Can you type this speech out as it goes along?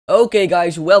Okay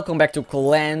guys, welcome back to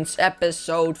Clans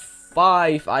episode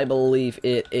 5, I believe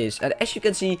it is. And as you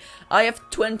can see, I have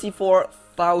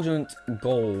 24,000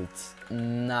 gold.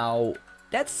 Now,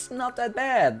 that's not that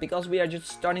bad, because we are just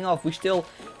starting off. We still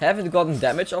haven't gotten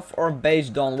damage of our base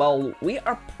done. Well, we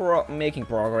are making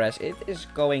progress. It is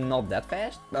going not that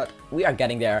fast, but we are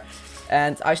getting there.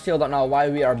 And I still don't know why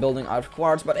we are building out of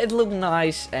quartz, but it looked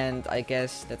nice, and I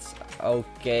guess that's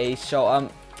okay. So,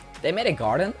 they made a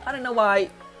garden. I don't know why.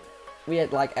 We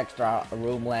had like extra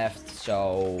room left,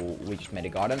 so we just made a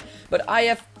garden. But I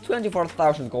have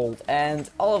 24,000 gold, and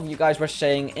all of you guys were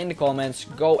saying in the comments,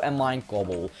 go and mine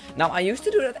cobble. Now, I used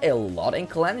to do that a lot in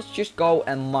clans, just go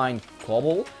and mine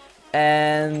cobble.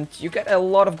 And you get a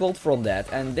lot of gold from that,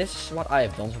 and this is what I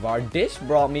have done so far. This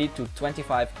brought me to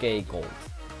 25k gold.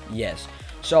 Yes.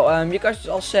 So, you guys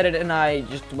all said it, and I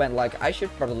just went like, I should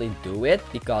probably do it,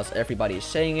 because everybody is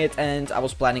saying it, and I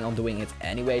was planning on doing it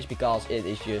anyways, because it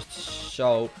is just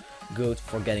so good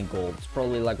for getting gold. It's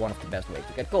probably like one of the best ways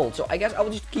to get gold. So, I guess I will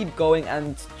just keep going,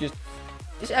 and just,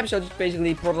 this episode is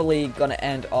basically probably gonna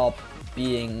end up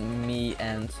being me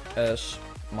and us,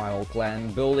 my whole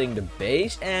clan, building the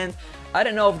base. And I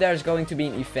don't know if there's going to be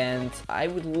an event. I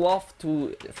would love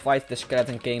to fight the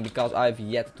Skeleton King, because I've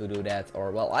yet to do that.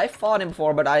 Or, well, I fought him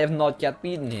before, but I have not yet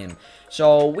beaten him.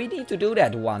 So, we need to do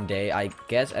that one day, I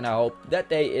guess. And I hope that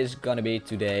day is gonna be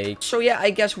today. So, yeah, I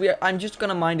guess I'm just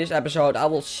gonna mine this episode. I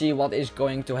will see what is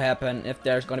going to happen. If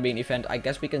there's gonna be an event, I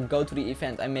guess we can go to the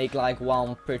event and make, like,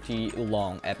 one pretty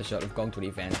long episode of going to the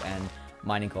event and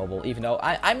mining cobble, even though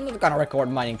I'm not gonna record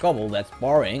mining cobble, that's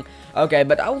boring. Okay,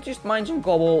 but I will just mine some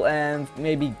cobble and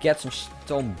maybe get some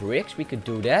stone bricks. We could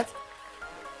do that.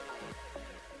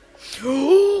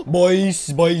 boys,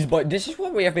 this is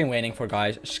what we have been waiting for,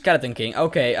 guys. Skeleton King.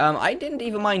 Okay, I didn't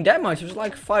even mine that much. It was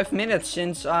like 5 minutes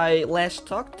since I last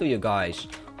talked to you guys.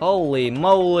 Holy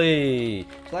moly.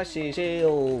 Slashy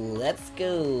seal, let's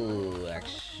go.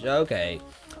 Okay,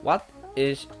 what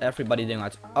is everybody doing?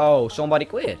 Oh, somebody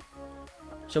quit.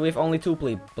 So we have only 2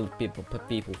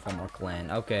 people from our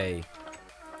clan. Okay.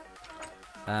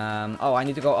 Oh, I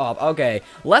need to go up. Okay.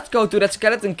 Let's go to that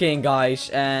Skeleton King, guys.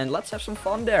 And let's have some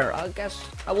fun there. I guess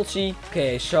I will see.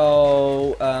 Okay,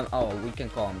 so... oh, we can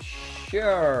come.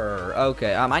 Sure.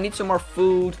 Okay. I need some more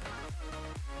food.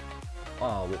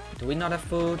 Oh, do we not have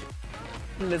food?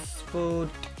 Let's food.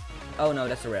 Oh, no,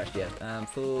 that's the rest. Yes.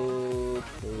 Food.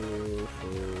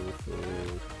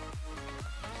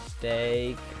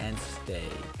 Steak and steak.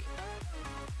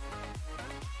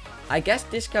 I guess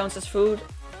this counts as food.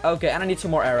 Okay, and I need some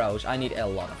more arrows. I need a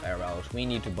lot of arrows. We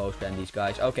need to bow spam these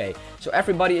guys. Okay, so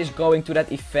everybody is going to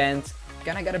that event.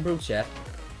 Can I get a brute set?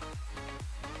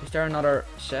 Is there another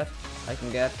set I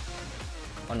can get?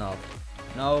 Or not?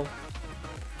 No?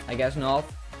 I guess not.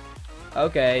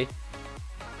 Okay.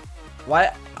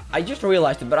 Why? I just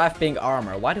realized it, but I have pink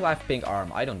armor. Why do I have pink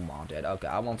armor? I don't want it. Okay,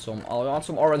 I want some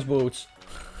orange boots.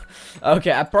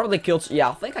 Okay, I probably killed... Yeah,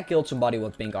 I think I killed somebody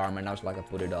with pink armor, and I was like, I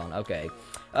put it on. Okay.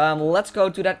 Let's go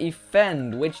to that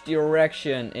event. Which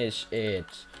direction is it?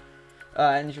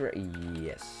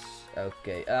 Yes.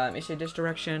 Okay. Is it this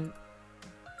direction?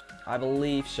 I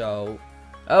believe so.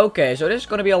 Okay, so this is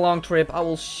gonna be a long trip. I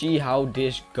will see how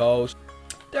this goes.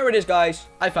 There it is, guys.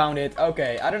 I found it.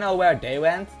 Okay, I don't know where they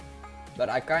went, but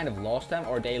I kind of lost them,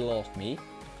 or they lost me.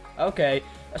 Okay.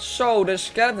 So, the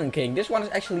Skeleton King. This one is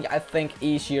actually, I think,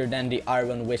 easier than the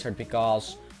Iron Wizard,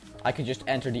 because I can just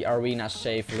enter the arena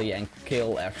safely and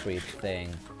kill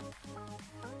everything.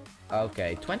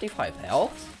 Okay, 25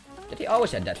 health? Did he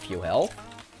always have that few health?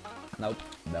 Nope,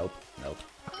 nope, nope.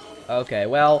 Okay,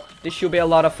 well, this should be a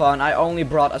lot of fun. I only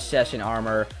brought assassin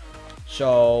armor,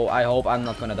 so I hope I'm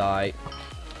not gonna die.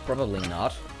 Probably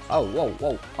not. Oh, whoa,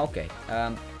 whoa, okay.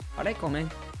 Are they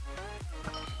coming?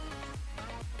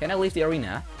 Can I leave the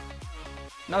arena?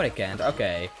 No, they can't.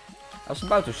 Okay. I was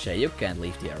about to say, you can't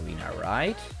leave the arena,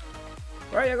 right?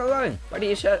 Where are you going? Where do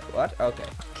you say? What? Okay.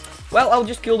 Well, I'll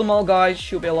just kill them all, guys.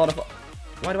 Should be a lot of...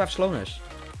 Why do I have slowness?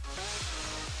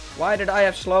 Why did I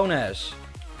have slowness?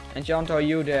 Enchanto, are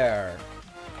you there?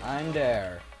 I'm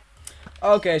there.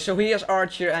 Okay, so he has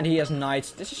archer and he has knights.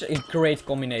 This is a great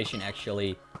combination,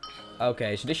 actually.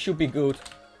 Okay, so this should be good.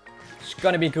 It's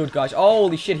gonna be good, guys.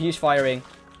 Holy shit, he's firing.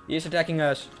 He is attacking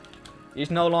us. He's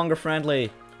no longer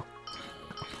friendly.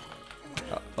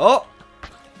 Oh!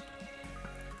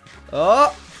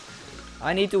 Oh!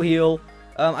 I need to heal.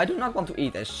 I do not want to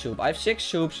eat a soup. I have 6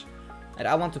 soups. And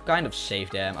I want to kind of save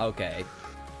them. Okay.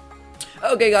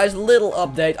 Okay, guys. Little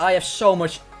update. I have so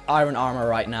much iron armor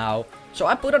right now. So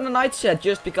I put on a night set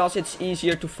just because it's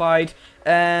easier to fight.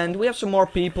 And we have some more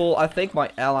people. I think my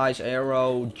allies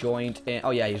Arrow joined in. Oh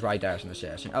yeah, he's right there as an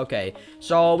assassin. Okay,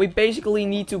 so we basically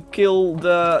need to kill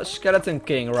the Skeleton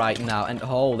King right now. And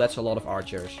oh, that's a lot of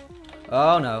archers.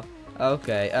 Oh no.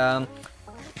 Okay,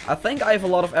 I think I have a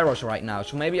lot of arrows right now.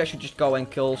 So maybe I should just go and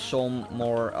kill some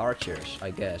more archers,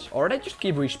 I guess. Or they just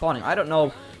keep respawning. I don't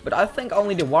know. But I think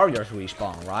only the warriors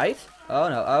respawn, right? Oh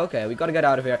no, okay, we gotta get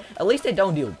out of here. At least they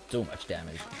don't deal too much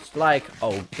damage. It's like,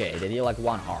 okay, they deal like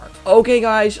 1 heart. Okay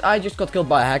guys, I just got killed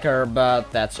by a hacker, but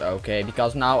that's okay,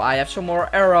 because now I have some more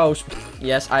arrows.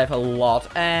 Yes, I have a lot,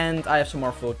 and I have some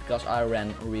more food, because I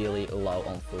ran really low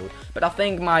on food. But I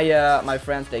think my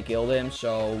friends, they killed him,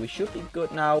 so we should be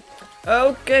good now.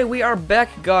 Okay, we are back,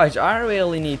 guys. I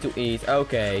really need to eat,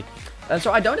 okay. And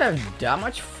so I don't have that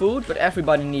much food, but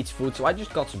everybody needs food. So I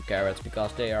just got some carrots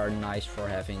because they are nice for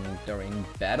having during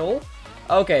battle.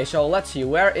 Okay, so let's see.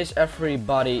 Where is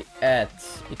everybody at?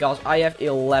 Because I have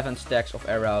 11 stacks of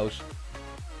arrows.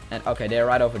 And okay, they're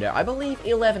right over there. I believe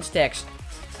 11 stacks.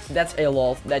 That's a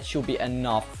lot. That should be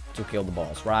enough to kill the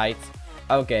boss, right?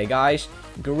 Okay, guys.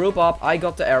 Group up. I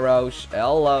got the arrows.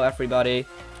 Hello, everybody.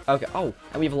 Okay. Oh,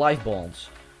 and we have life bombs.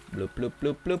 Bloop, bloop,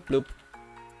 bloop, bloop, bloop.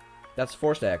 That's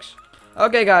 4 stacks.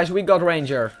 Okay guys, we got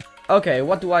Ranger. Okay,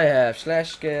 what do I have?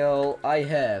 Slash scale. I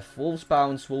have Wolf's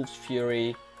Pounce, Wolf's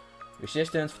Fury,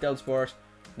 Resistance, Vitality Spores,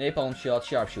 Napalm Shot,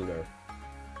 Sharpshooter.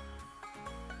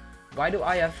 Why do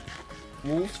I have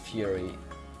Wolf's Fury?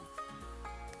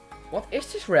 What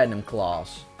is this random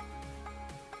class?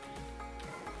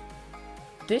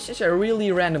 This is a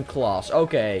really random class.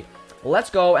 Okay, let's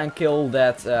go and kill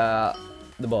that,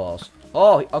 the boss.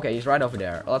 Oh, okay, he's right over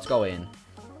there. Let's go in.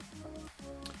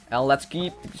 And let's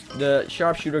keep the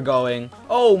sharpshooter going.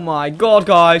 Oh my god,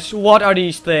 guys. What are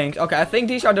these things? Okay, I think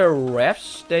these are the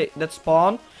refs that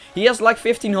spawn. He has like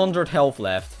 1500 health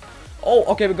left. Oh,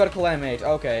 okay, we got a clanmate.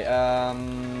 Okay,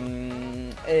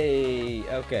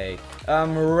 okay.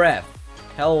 Ref.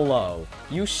 Hello.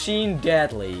 You seem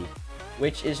deadly.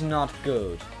 Which is not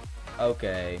good.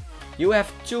 Okay. You have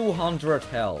 200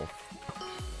 health.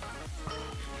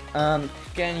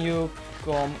 Can you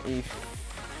come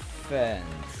event?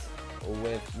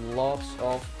 With lots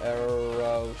of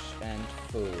arrows and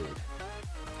food.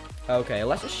 Okay,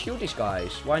 let's just shoot these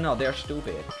guys. Why not? They're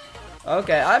stupid.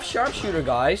 Okay, I have sharpshooter,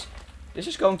 guys. This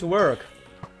is going to work.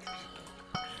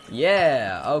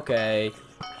 Yeah, okay.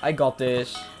 I got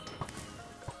this.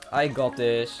 I got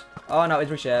this. Oh no, it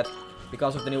reset.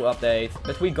 Because of the new update.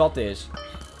 But we got this.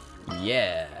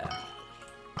 Yeah.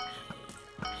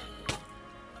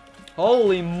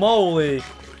 Holy moly.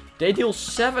 They deal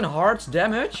 7 hearts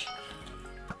damage?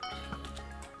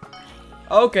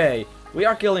 Okay, we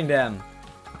are killing them.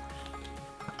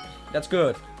 That's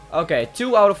good. Okay,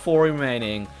 2 out of 4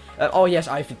 remaining. Oh yes,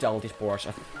 I have Vitality Spores.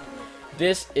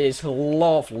 This is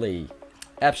lovely.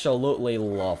 Absolutely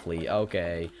lovely.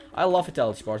 Okay. I love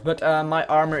Vitality Spores, but my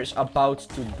armor is about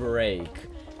to break.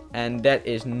 And that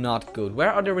is not good.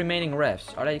 Where are the remaining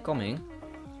refs? Are they coming?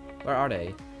 Where are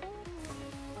they?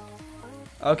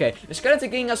 Okay, the Skeleton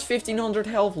King has 1500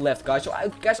 health left, guys. So I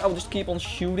guess I'll just keep on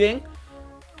shooting.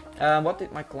 What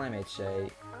did my clanmate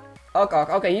say?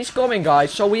 Okay, he's coming,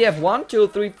 guys. So we have 1, 2,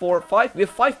 3, 4, 5. We have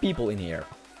 5 people in here.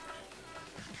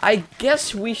 I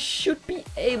guess we should be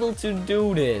able to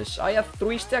do this. I have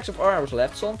 3 stacks of arrows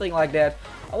left, something like that.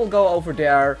 I will go over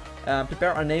there,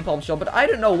 prepare a napalm shot, but I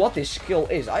don't know what this skill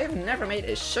is. I have never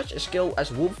made such a skill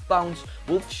as Wolf Pounce,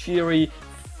 Wolf Fury,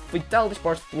 Vitality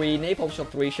Spores 3, Napalm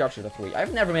Shot 3, Sharpshooter 3.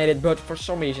 I've never made it, but for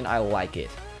some reason I like it.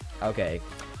 Okay.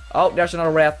 Oh, there's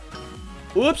another rat.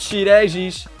 Oopsie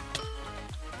daisies.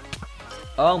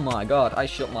 Oh my god, I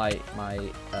shot my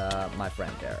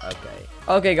friend there. Okay.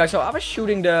 Okay guys, so I was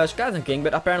shooting the Skeleton King,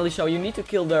 but apparently so you need to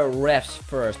kill the refs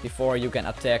first before you can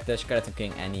attack the Skeleton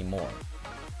King anymore.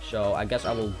 So I guess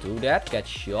I will do that. Get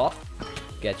shot.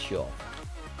 Get shot.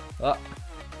 Oh.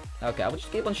 Okay, I will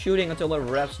just keep on shooting until the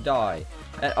refs die.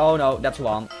 And oh no, that's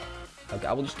one. Okay,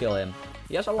 I will just kill him.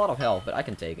 He has a lot of health, but I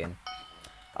can take him.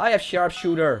 I have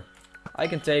sharpshooter. I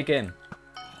can take him.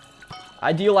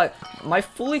 I deal like... My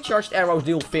fully charged arrows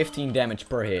deal 15 damage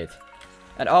per hit.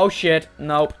 And oh shit.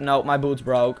 Nope, nope, my boots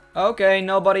broke. Okay,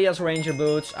 nobody has ranger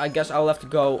boots. I guess I'll have to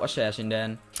go assassin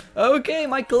then. Okay,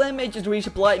 my clanmate just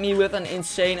resupplied me with an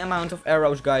insane amount of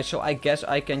arrows, guys. So I guess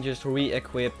I can just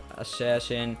re-equip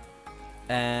assassin.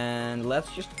 And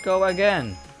let's just go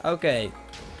again. Okay.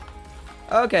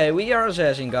 Okay, we are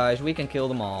assassin, guys. We can kill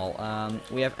them all.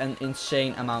 We have an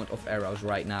insane amount of arrows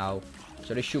right now.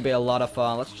 So this should be a lot of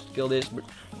fun. Let's just kill this.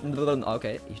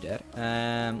 Okay, he's dead.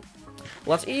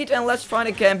 Let's eat and let's find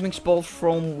a camping spot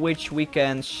from which we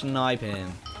can snipe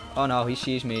him. Oh no, he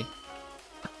sees me.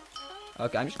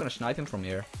 Okay, I'm just gonna snipe him from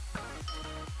here.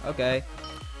 Okay.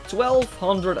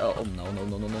 1200. Oh no, no,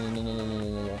 no, no, no, no, no, no,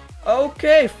 no, no.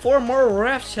 Okay, 4 more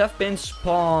refs have been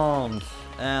spawned.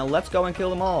 And let's go and kill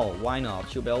them all. Why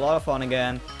not? Should be a lot of fun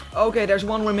again. Okay, there's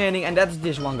one remaining, and that's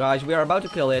this one, guys. We are about to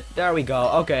kill it. There we go.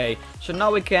 Okay, so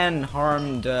now we can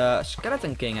harm the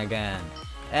Skeleton King again.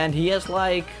 And he has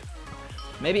like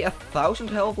maybe 1,000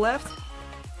 health left.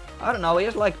 I don't know. He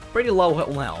has like pretty low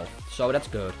health, so that's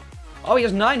good. Oh, he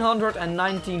has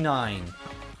 999.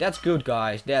 That's good,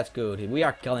 guys. That's good. We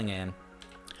are killing him.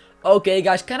 Okay,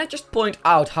 guys, can I just point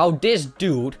out how this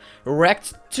dude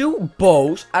wrecked 2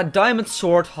 bows, a diamond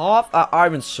sword, half an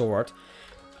iron sword,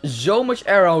 so much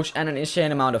arrows, and an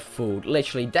insane amount of food.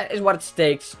 Literally, that is what it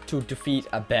takes to defeat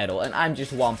a battle, and I'm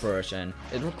just one person.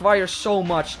 It requires so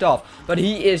much stuff, but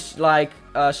he is like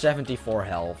 74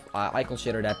 health. I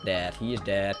consider that dead. He is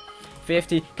dead.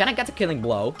 50. Can I get the killing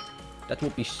blow? That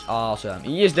would be awesome.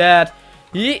 He is dead.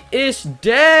 He is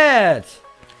dead.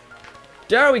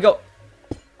 There we go.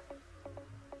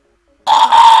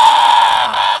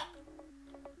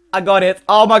 I got it.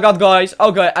 Oh my god, guys.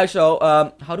 Okay, so,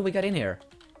 how do we get in here?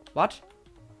 What?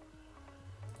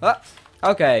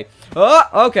 Okay.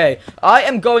 Okay. I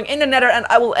am going in the nether and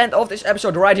I will end off this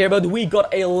episode right here, but we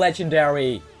got a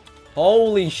legendary.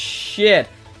 Holy shit.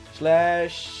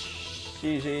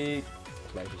 /CZ.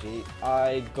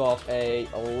 I got a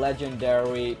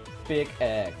legendary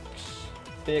pickaxe.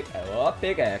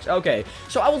 Pickaxe. Okay,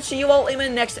 so I will see you all in my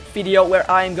next video where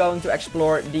I am going to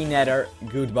explore the nether.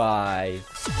 Goodbye.